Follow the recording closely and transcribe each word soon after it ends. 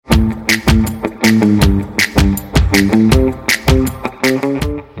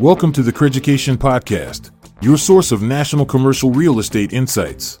Welcome to the CREducation Podcast, your source of national commercial real estate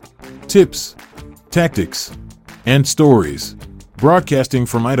insights, tips, tactics, and stories. Broadcasting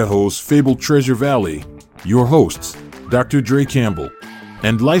from Idaho's fabled Treasure Valley, your hosts, Dr. Dre Campbell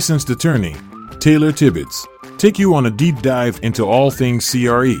and licensed attorney, Taylor Tibbetts, take you on a deep dive into all things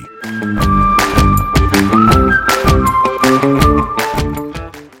CRE.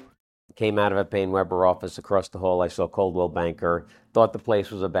 Came out of a Payne Weber office across the hall. I saw Coldwell Banker, thought the place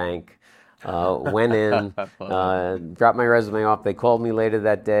was a bank, went in, dropped my resume off. They called me later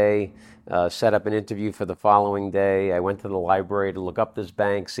that day, set up an interview for the following day. I went to the library to look up this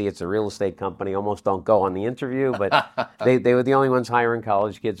bank, see it's a real estate company. Almost don't go on the interview, but they were the only ones hiring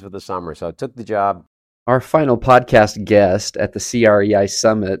college kids for the summer, so I took the job. Our final podcast guest at the CREI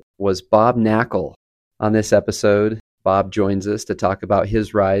Summit was Bob Knakal. On this episode, Bob joins us to talk about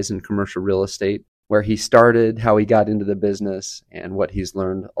his rise in commercial real estate, where he started, how he got into the business, and what he's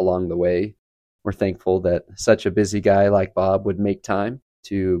learned along the way. We're thankful that such a busy guy like Bob would make time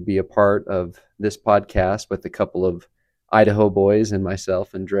to be a part of this podcast with a couple of Idaho boys and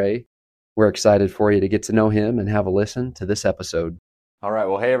myself and Dre. We're excited for you to get to know him and have a listen to this episode. All right.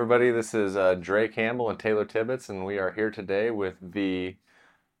 Well, hey, everybody. This is Dre Campbell and Taylor Tibbetts, and we are here today with the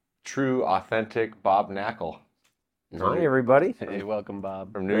true, authentic Bob Knakal. Hi, everybody. Hey, welcome,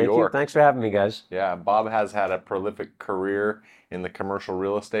 Bob. From New York. Thanks for having me, guys. Yeah, Bob has had a prolific career in the commercial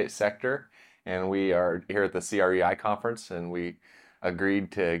real estate sector, and we are here at the CREI conference, and we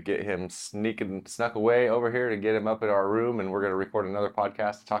agreed to get him snuck away over here to get him up at our room, and we're going to record another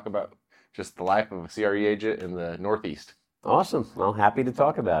podcast to talk about just the life of a CRE agent in the Northeast. Awesome. Well, happy to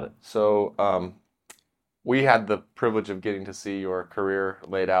talk about it. So, we had the privilege of getting to see your career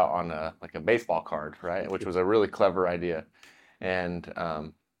laid out on a baseball card, right? Which was a really clever idea. And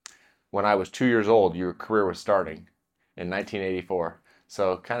when I was 2 years old, your career was starting in 1984.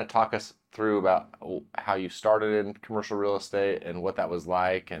 So kind of talk us through about how you started in commercial real estate and what that was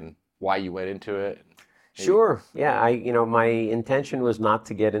like and why you went into it. Sure. Yeah. My intention was not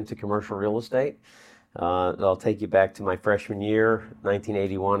to get into commercial real estate. I'll take you back to my freshman year,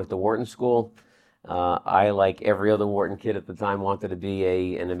 1981 at the Wharton School. I, like every other Wharton kid at the time, wanted to be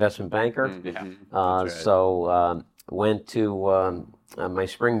an investment banker. Yeah. Right. So went to my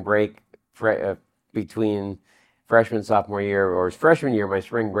spring break between freshman and sophomore year, or freshman year, my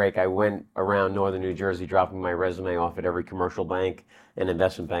spring break, I went around northern New Jersey dropping my resume off at every commercial bank and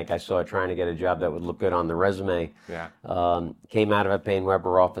investment bank I saw, trying to get a job that would look good on the resume. Yeah. Came out of a Payne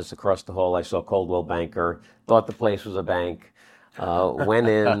Weber office across the hall. I saw Coldwell Banker, thought the place was a bank. Went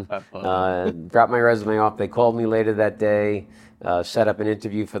in, dropped my resume off. They called me later that day, set up an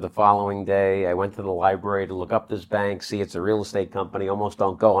interview for the following day. I went to the library to look up this bank, see it's a real estate company. Almost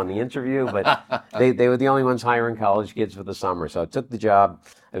don't go on the interview, but they were the only ones hiring college kids for the summer. So I took the job.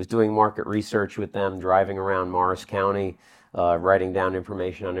 I was doing market research with them, driving around Morris County, writing down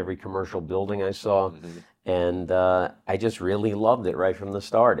information on every commercial building I saw. Mm-hmm. And I just really loved it right from the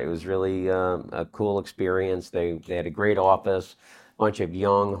start. It was really a cool experience. They had a great office, a bunch of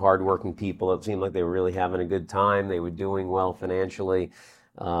young, hardworking people. It seemed like they were really having a good time. They were doing well financially.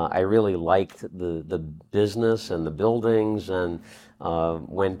 I really liked the business and the buildings, and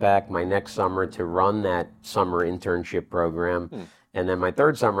went back my next summer to run that summer internship program. And then my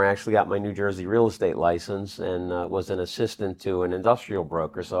third summer, I actually got my New Jersey real estate license and was an assistant to an industrial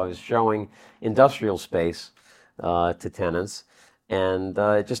broker. So I was showing industrial space to tenants, and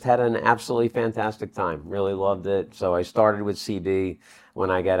just had an absolutely fantastic time. Really loved it. So I started with CB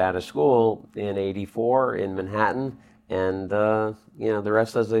when I got out of school in '84 in Manhattan, and the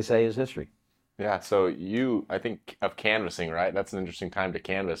rest, as they say, is history. Yeah, so I think of canvassing, right? That's an interesting time to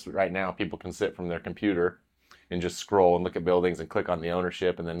canvass. Right now, people can sit from their computer and just scroll and look at buildings and click on the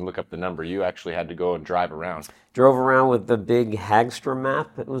ownership and then look up the number. You actually had to go and drive around. Drove around with the big Hagstrom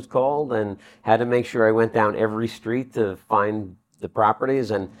map, it was called, and had to make sure I went down every street to find the properties.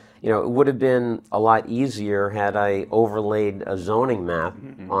 And, it would have been a lot easier had I overlaid a zoning map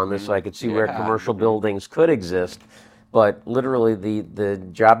on this so I could see where commercial buildings could exist. But literally the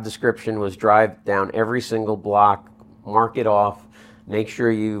job description was drive down every single block, mark it off, make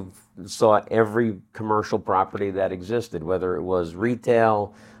sure you've saw every commercial property that existed, whether it was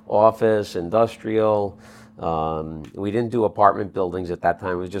retail, office, industrial. We didn't do apartment buildings at that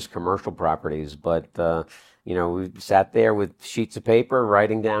time. It was just commercial properties. But, we sat there with sheets of paper,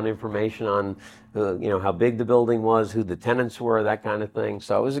 writing down information on, how big the building was, who the tenants were, that kind of thing.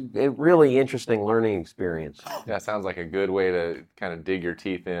 So it was a really interesting learning experience. Yeah, it sounds like a good way to kind of dig your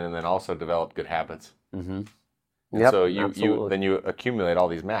teeth in and then also develop good habits. Mm-hmm. Yep, so you accumulate all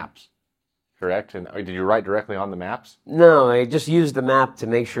these maps. correct? And did you write directly on the maps? No, I just used the map to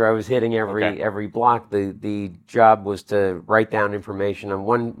make sure I was hitting Okay. every block. The job was to write down information on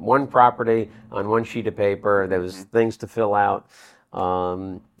one property on one sheet of paper. There was things to fill out,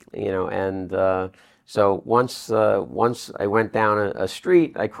 so once I went down a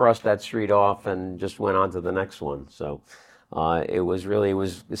street, I crossed that street off and just went on to the next one. So. It was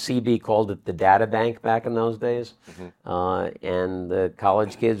CB called it the data bank back in those days, and the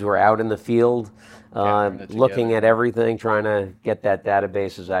college kids were out in the field looking at everything, trying to get that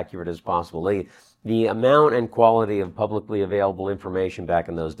database as accurate as possible. The amount and quality of publicly available information back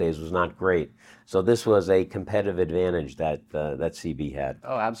in those days was not great, so this was a competitive advantage that CB had.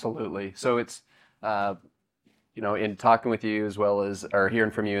 Oh, absolutely. So it's in talking with you as well as, or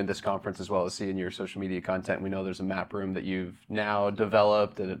hearing from you in this conference as well as seeing your social media content, we know there's a map room that you've now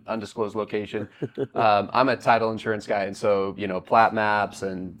developed at an undisclosed location. I'm a title insurance guy, and so, plat maps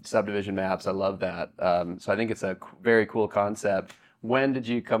and subdivision maps, I love that. So I think it's a very cool concept. When did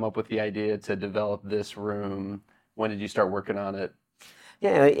you come up with the idea to develop this room? When did you start working on it?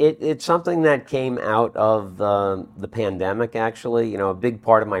 Yeah, it's something that came out of the pandemic, actually. A big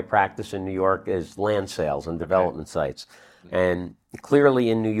part of my practice in New York is land sales and development sites. And clearly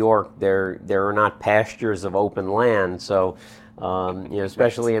in New York, there are not pastures of open land. So,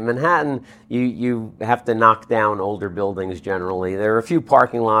 especially in Manhattan, you have to knock down older buildings generally. There are a few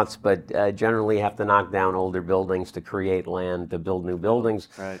parking lots, but generally you have to knock down older buildings to create land to build new buildings.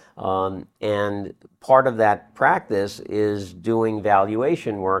 Right. And part of that practice is doing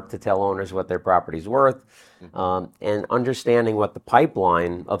valuation work to tell owners what their property's worth, and understanding what the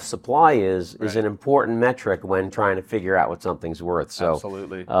pipeline of supply is an important metric when trying to figure out what something's worth. So,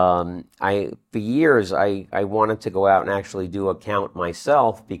 absolutely. For years, I wanted to go out and actually do a count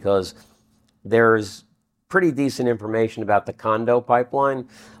myself, because there's pretty decent information about the condo pipeline,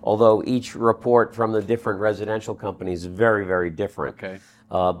 although each report from the different residential companies is very, very different. Okay.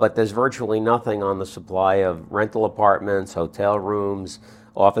 But there's virtually nothing on the supply of rental apartments, hotel rooms,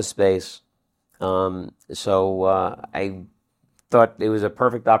 office space. So I thought it was a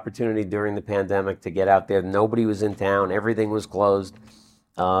perfect opportunity during the pandemic to get out there. Nobody was in town. Everything was closed.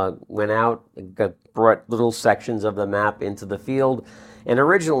 Went out, brought little sections of the map into the field. And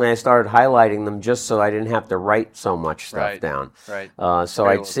originally I started highlighting them just so I didn't have to write so much stuff down. Right. So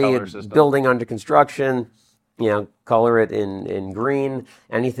I'd see it building under construction, color it in green,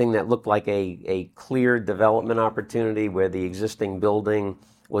 anything that looked like a clear development opportunity where the existing building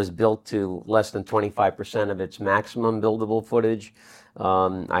was built to less than 25% of its maximum buildable footage.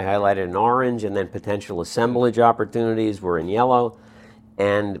 I highlighted in orange, and then potential assemblage opportunities were in yellow.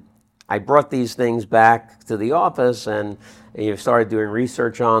 And I brought these things back to the office and started doing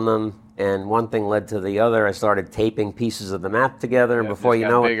research on them. And one thing led to the other. I started taping pieces of the map together, and before you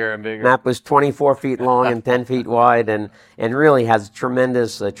know bigger and bigger. Map was 24 feet long and 10 feet wide, and really has a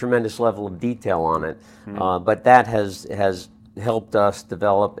tremendous level of detail on it. But that has helped us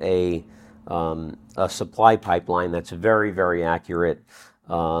develop a supply pipeline that's very, very accurate,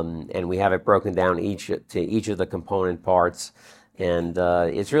 and we have it broken down to each of the component parts. And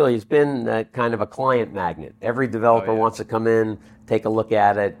it's been kind of a client magnet. Every developer wants to come in, take a look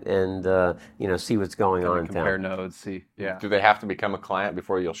at it, and see what's going on in town. Compare notes, see. Yeah. Do they have to become a client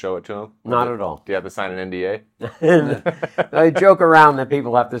before you'll show it to them? Not at all. Do you have to sign an NDA? I joke around that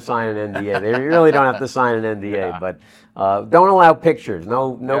people have to sign an NDA. They really don't have to sign an NDA, but don't allow pictures.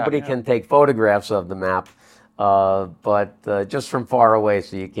 Nobody can take photographs of the map. But just from far away,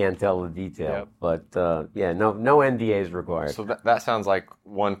 so you can't tell the detail. Yep. But no NDAs required. So that sounds like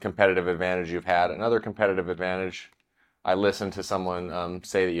one competitive advantage you've had. Another competitive advantage, I listened to someone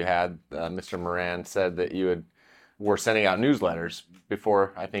say that you had, Mr. Moran said that you were sending out newsletters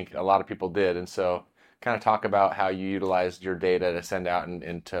before I think a lot of people did. And so kind of talk about how you utilized your data to send out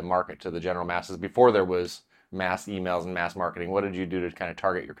and to market to the general masses before there was mass emails and mass marketing. What did you do to kind of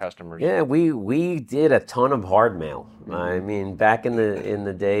target your customers? Yeah, we did a ton of hard mail. I mean, back in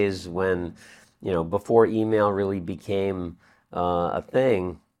the days when, before email really became a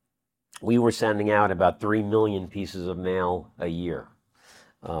thing, we were sending out about 3 million pieces of mail a year.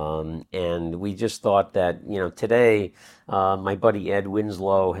 And we just thought that, today, my buddy Ed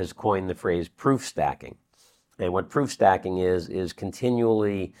Winslow has coined the phrase proof stacking. And what proof stacking is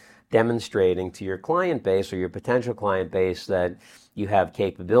continually demonstrating to your client base or your potential client base that you have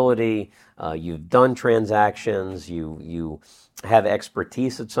capability, you've done transactions, you have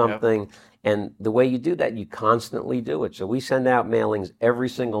expertise at something. Yep. And the way you do that, you constantly do it. So we send out mailings every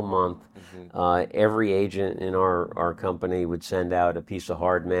single month. Every agent in our company would send out a piece of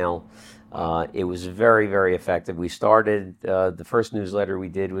hard mail. It was very, very effective. We started, the first newsletter we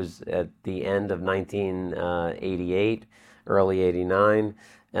did was at the end of 1988, early 89,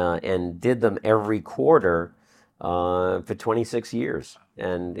 and did them every quarter for 26 years.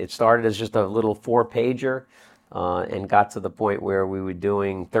 And it started as just a little 4-pager. And got to the point where we were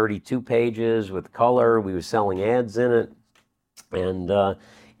doing 32 pages with color. We were selling ads in it. And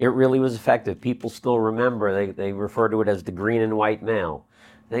it really was effective. People still remember. They refer to it as the green and white mail.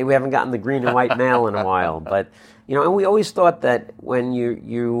 We haven't gotten the green and white mail in a while. But, and we always thought that when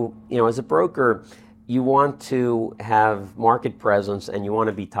you as a broker, you want to have market presence and you want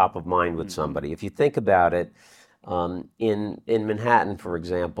to be top of mind with somebody. If you think about it, in Manhattan, for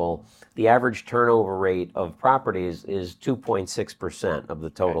example, the average turnover rate of properties is 2.6% of the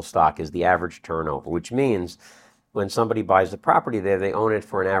total stock is the average turnover, which means when somebody buys the property there, they own it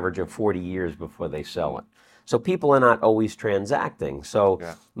for an average of 40 years before they sell it. So people are not always transacting. So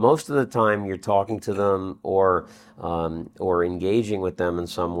most of the time you're talking to them or engaging with them in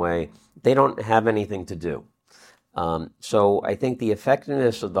some way, they don't have anything to do. So I think the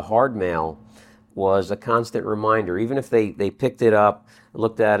effectiveness of the hard mail was a constant reminder. Even if they picked it up,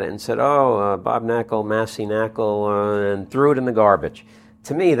 looked at it and said, Bob Knakal, Massey Knakal, and threw it in the garbage.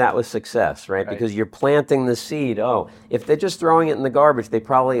 To me, that was success, right? Because you're planting the seed. If they're just throwing it in the garbage, they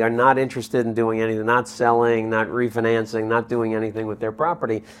probably are not interested in doing anything, not selling, not refinancing, not doing anything with their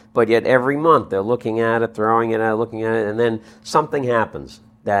property. But yet every month they're looking at it, throwing it out, looking at it, and then something happens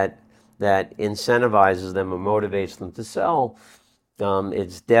that incentivizes them or motivates them to sell.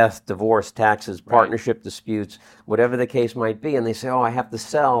 It's death, divorce, taxes, partnership disputes, whatever the case might be. And they say, I have to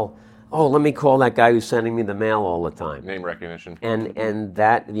sell. Let me call that guy who's sending me the mail all the time. Name recognition. And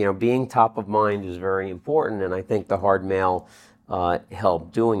that, being top of mind is very important. And I think the hard mail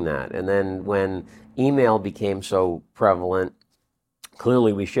helped doing that. And then when email became so prevalent,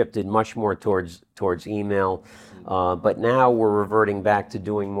 clearly we shifted much more towards email. But now we're reverting back to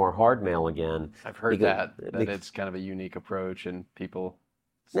doing more hard mail again. I've heard that it's kind of a unique approach, and people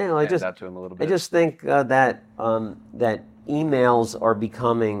stand out to them a little bit. I just think that emails are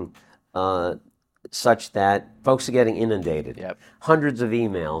becoming such that folks are getting inundated. Yep. Hundreds of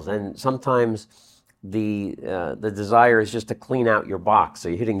emails, and sometimes the desire is just to clean out your box. So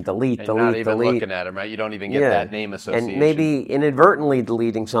you're hitting delete, and delete, not even delete. looking at them, right? You don't even get that name association. And maybe inadvertently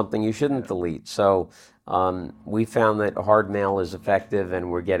deleting something you shouldn't delete. So we found that hard mail is effective,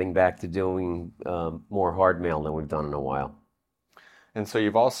 and we're getting back to doing more hard mail than we've done in a while. And so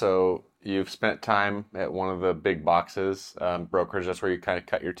you've spent time at one of the big boxes, brokerage. That's where you kind of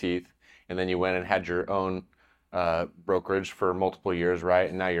cut your teeth. And then you went and had your own brokerage for multiple years, right?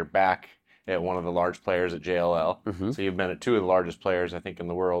 And now you're back at one of the large players at JLL. Mm-hmm. So you've been at two of the largest players, I think, in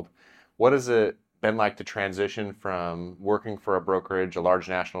the world. What has it been like to transition from working for a brokerage, a large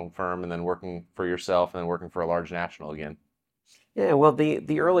national firm, and then working for yourself and then working for a large national again? Yeah, well,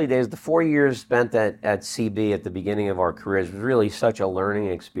 the early days, the 4 years spent at CB at the beginning of our careers was really such a learning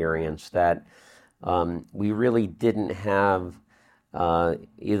experience that we really didn't have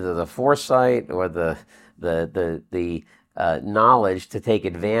either the foresight or the knowledge to take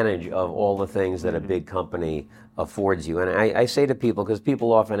advantage of all the things that a big company affords you. And I say to people, because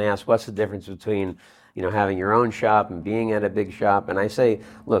people often ask, what's the difference between having your own shop and being at a big shop? And I say,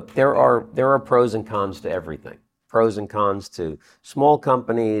 look, there are pros and cons to everything. Pros and cons to small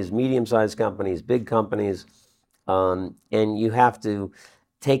companies, medium-sized companies, big companies, and you have to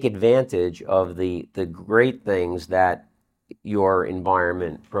take advantage of the great things that your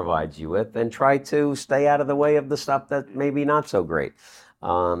environment provides you with, and try to stay out of the way of the stuff that maybe not so great.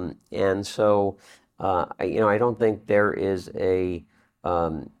 And so, I don't think there is a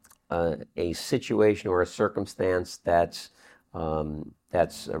situation or a circumstance that's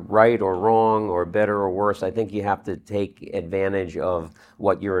right or wrong or better or worse. I think you have to take advantage of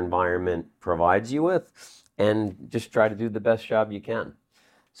what your environment provides you with, and just try to do the best job you can.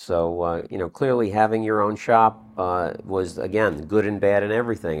 So, clearly having your own shop was, again, good and bad and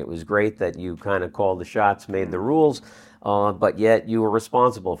everything. It was great that you kind of called the shots, made the rules, but yet you were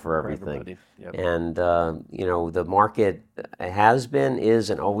responsible for everything. Yep. And, the market has been, is,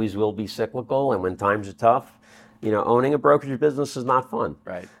 and always will be cyclical. And when times are tough, owning a brokerage business is not fun.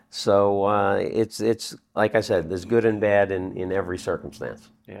 Right. So it's like I said, there's good and bad in every circumstance.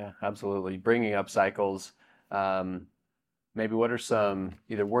 Yeah, absolutely. Bringing up cycles, maybe what are some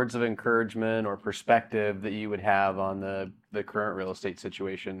either words of encouragement or perspective that you would have on the current real estate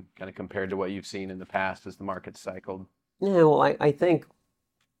situation, kind of compared to what you've seen in the past as the market's cycled? Yeah, well, I think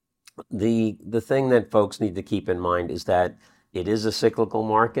the thing that folks need to keep in mind is that it is a cyclical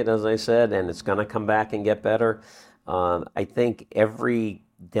market, as I said, and it's going to come back and get better. I think every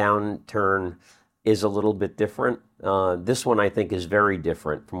downturn is a little bit different. This one, I think, is very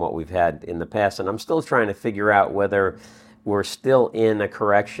different from what we've had in the past, and I'm still trying to figure out whether we're still in a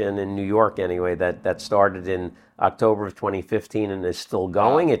correction in New York anyway that started in October of 2015 and is still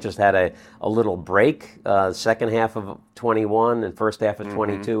going. It just had a little break. Second half of 21 and first half of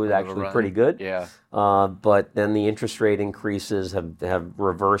 22 was actually pretty good. Yeah. But then the interest rate increases have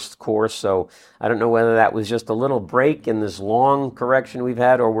reversed course. So I don't know whether that was just a little break in this long correction we've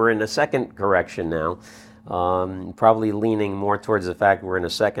had, or we're in a second correction now. Probably leaning more towards the fact we're in a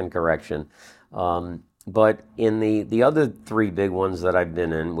second correction. But in the other three big ones that I've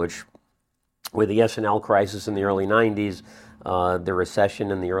been in, which were the S&L crisis in the early 90s, the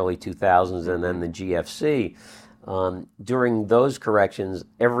recession in the early 2000s, and then the GFC, during those corrections,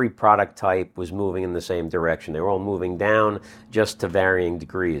 every product type was moving in the same direction. They were all moving down, just to varying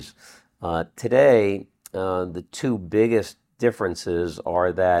degrees. Today, the two biggest differences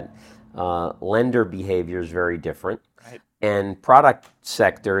are that lender behavior is very different. Right. And product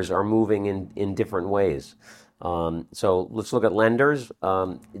sectors are moving in different ways. So let's look at lenders.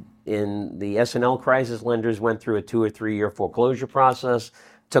 In the S&L crisis, lenders went through a 2 or 3 year foreclosure process,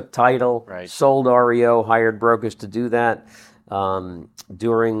 took title, sold REO, hired brokers to do that.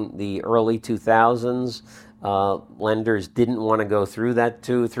 During the early 2000s, lenders didn't want to go through that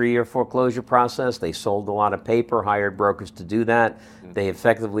 2 or 3 year foreclosure process. They sold a lot of paper, hired brokers to do that. They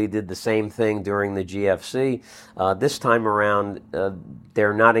effectively did the same thing during the GFC. This time around,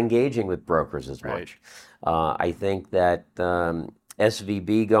 they're not engaging with brokers as much. I think that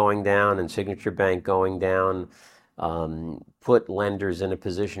SVB going down and Signature Bank going down put lenders in a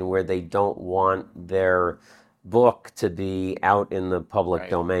position where they don't want their book to be out in the public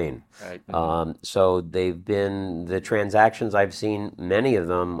domain. So the transactions I've seen, many of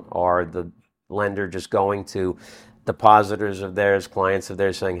them are the lender just going to depositors of theirs, clients of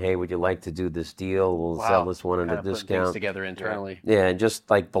theirs, saying, "Hey, would you like to do this deal? We'll sell this one at a discount." Things together internally. Yeah, and just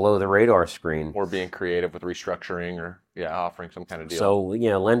like below the radar screen. Or being creative with restructuring or offering some kind of deal. So,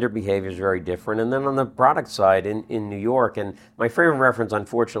 lender behavior is very different. And then on the product side in New York, and my favorite reference,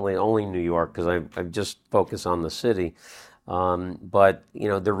 unfortunately, only New York, because I just focus on the city. But,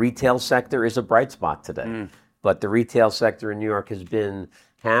 the retail sector is a bright spot today. But the retail sector in New York has been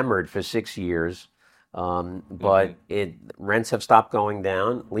hammered for 6 years. But rents have stopped going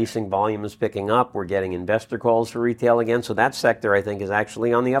down. Leasing volume is picking up. We're getting investor calls for retail again. So that sector, I think, is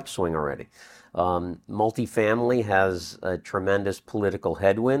actually on the upswing already. Multifamily has tremendous political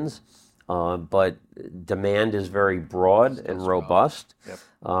headwinds, but demand is very broad and robust.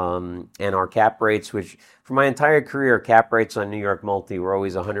 And our cap rates, which for my entire career, cap rates on New York multi were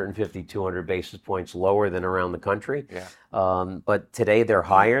always 150, 200 basis points lower than around the country. But today they're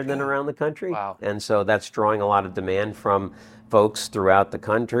higher than around the country. And so that's drawing a lot of demand from folks throughout the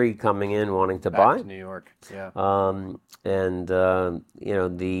country coming in wanting to buy. Back to New York.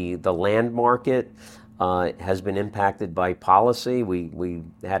 The land market has been impacted by policy. We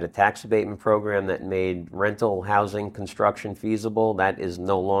had a tax abatement program that made rental housing construction feasible. That is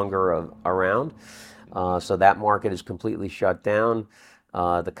no longer around. So that market is completely shut down.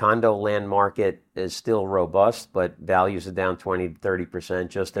 The condo land market is still robust, but values are down 20 to 30%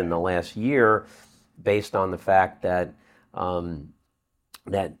 just in the last year, based on the fact that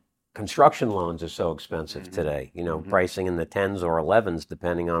that construction loans are so expensive today. Pricing in the 10s or 11s,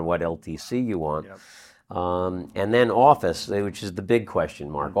 depending on what LTC you want. And then office, which is the big question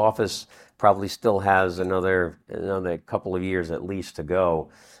mark. Office probably still has another couple of years at least to go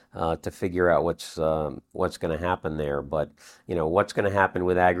to figure out what's going to happen there. But what's going to happen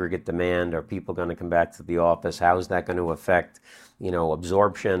with aggregate demand? Are people going to come back to the office? How is that going to affect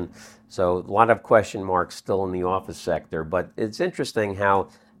absorption? So a lot of question marks still in the office sector. But it's interesting how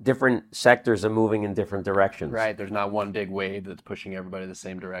different sectors are moving in different directions. Right. There's not one big wave that's pushing everybody the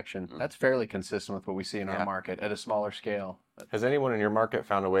same direction. That's fairly consistent with what we see in our market at a smaller scale. Has anyone in your market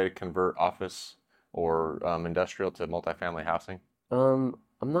found a way to convert office or industrial to multifamily housing? I'm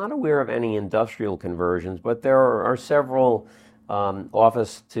not aware of any industrial conversions, but there are several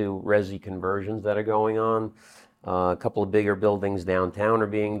office to resi conversions that are going on. A couple of bigger buildings downtown are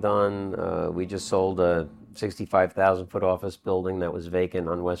being done. We just sold a 65,000-foot office building that was vacant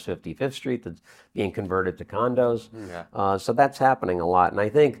on West 55th Street that's being converted to condos. So that's happening a lot. And I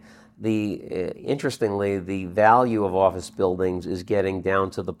think interestingly, the value of office buildings is getting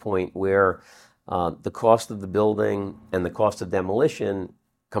down to the point where the cost of the building and the cost of demolition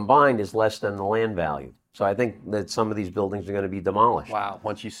combined is less than the land value. So I think that some of these buildings are going to be demolished. Wow.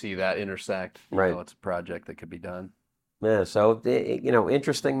 Once you see that intersect, you Right. know it's a project that could be done. Yeah, so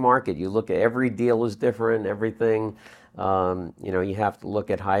interesting market. You look at every deal is different, everything. You have to look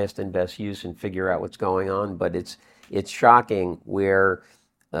at highest and best use and figure out what's going on. But it's shocking where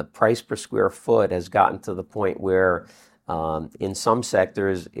the price per square foot has gotten to the point where in some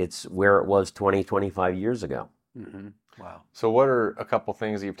sectors it's where it was 20, 25 years ago. Mm-hmm. Wow. So what are a couple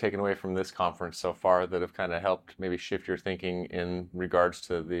things you've taken away from this conference so far that have kind of helped maybe shift your thinking in regards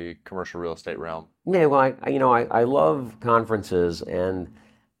to the commercial real estate realm? Yeah, well, I love conferences, and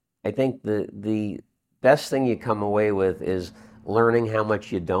I think the best thing you come away with is learning how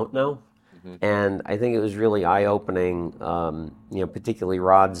much you don't know. Mm-hmm. And I think it was really eye-opening, particularly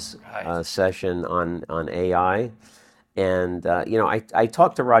Rod's session on AI. And, I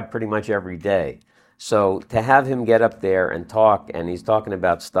talk to Rod pretty much every day. So to have him get up there and talk, and he's talking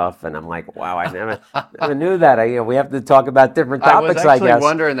about stuff, and I'm like, wow, I never knew that. We have to talk about different topics, I guess. I was actually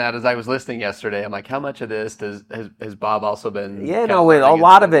wondering that as I was listening yesterday. I'm like, how much of this has Bob also been? Yeah, no, a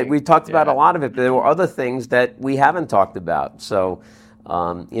lot of it. We talked about a lot of it, but there were other things that we haven't talked about. So,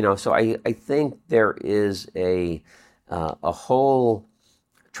 so I think there is a whole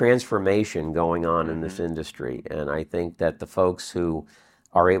transformation going on in this industry, and I think that the folks who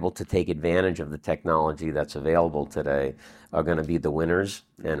are able to take advantage of the technology that's available today are going to be the winners,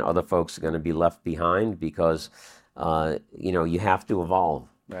 and other folks are going to be left behind because you have to evolve.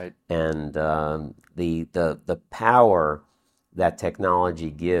 Right. And the power that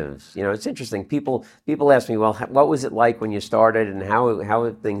technology gives. It's interesting. People ask me, well, what was it like when you started, and how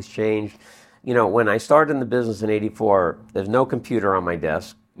have things changed? When I started in the business in '84, there's no computer on my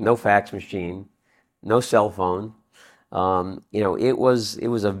desk, no fax machine, no cell phone. It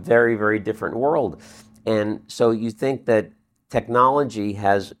was a very, very different world. And so you think that technology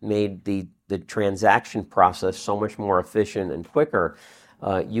has made the transaction process so much more efficient and quicker.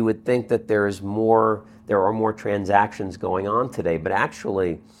 You would think that there are more transactions going on today. But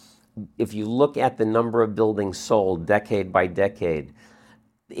actually, if you look at the number of buildings sold decade by decade,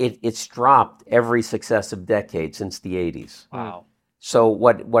 it's dropped every successive decade since the 80s. Wow. So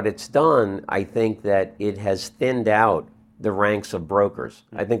what it's done, I think that it has thinned out the ranks of brokers.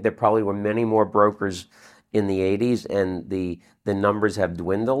 I think there probably were many more brokers in the 80s, and the numbers have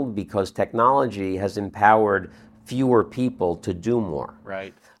dwindled because technology has empowered fewer people to do more.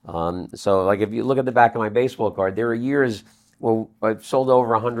 Right. So like if you look at the back of my baseball card, there are years where I've sold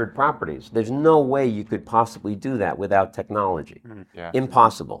over 100 properties. There's no way you could possibly do that without technology. Yeah.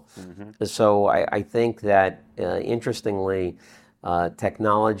 Impossible. Mm-hmm. So I think that, interestingly,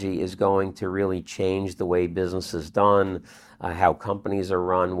 technology is going to really change the way business is done, how companies are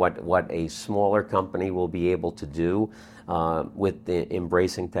run, what a smaller company will be able to do with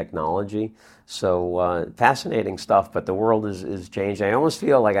embracing technology. So fascinating stuff, but the world is changing. I almost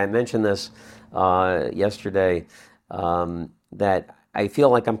feel like I mentioned this yesterday, that I feel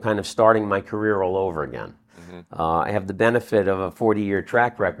like I'm kind of starting my career all over again. I have the benefit of a 40-year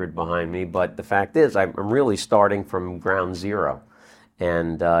track record behind me, but the fact is I'm really starting from ground zero.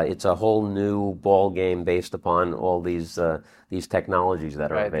 And it's a whole new ball game based upon all these technologies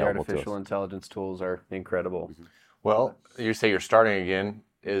that are available to us. The artificial intelligence tools are incredible. Well, you say you're starting again.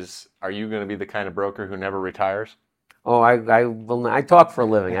 Are you going to be the kind of broker who never retires? Oh, I talk for a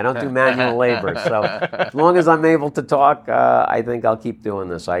living. I don't do manual labor. So as long as I'm able to talk, I think I'll keep doing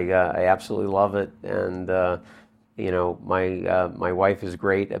this. I absolutely love it. And, my wife is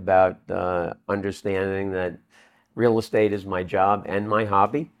great about understanding that real estate is my job and my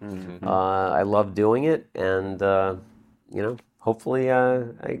hobby. Mm-hmm. I love doing it. And, hopefully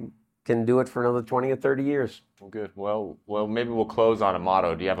I can do it for another 20 or 30 years. Well, good. Well, maybe we'll close on a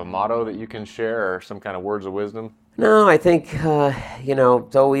motto. Do you have a motto that you can share or some kind of words of wisdom? No, I think,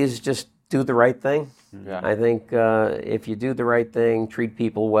 it's always just do the right thing. Yeah. I think if you do the right thing, treat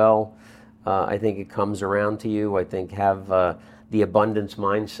people well, I think it comes around to you. I think have the abundance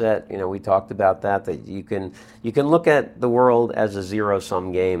mindset. We talked about that you can look at the world as a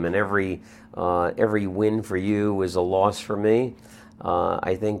zero-sum game, and every win for you is a loss for me.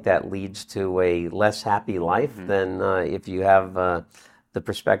 I think that leads to a less happy life than if you have the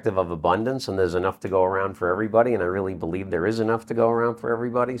perspective of abundance, and there's enough to go around for everybody, and I really believe there is enough to go around for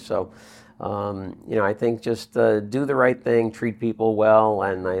everybody. So, I think just do the right thing, treat people well,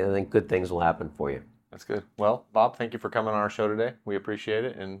 and I think good things will happen for you. That's good. Well, Bob, thank you for coming on our show today. We appreciate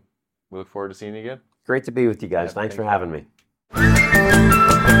it, and we look forward to seeing you again. Great to be with you guys. Thanks for having me.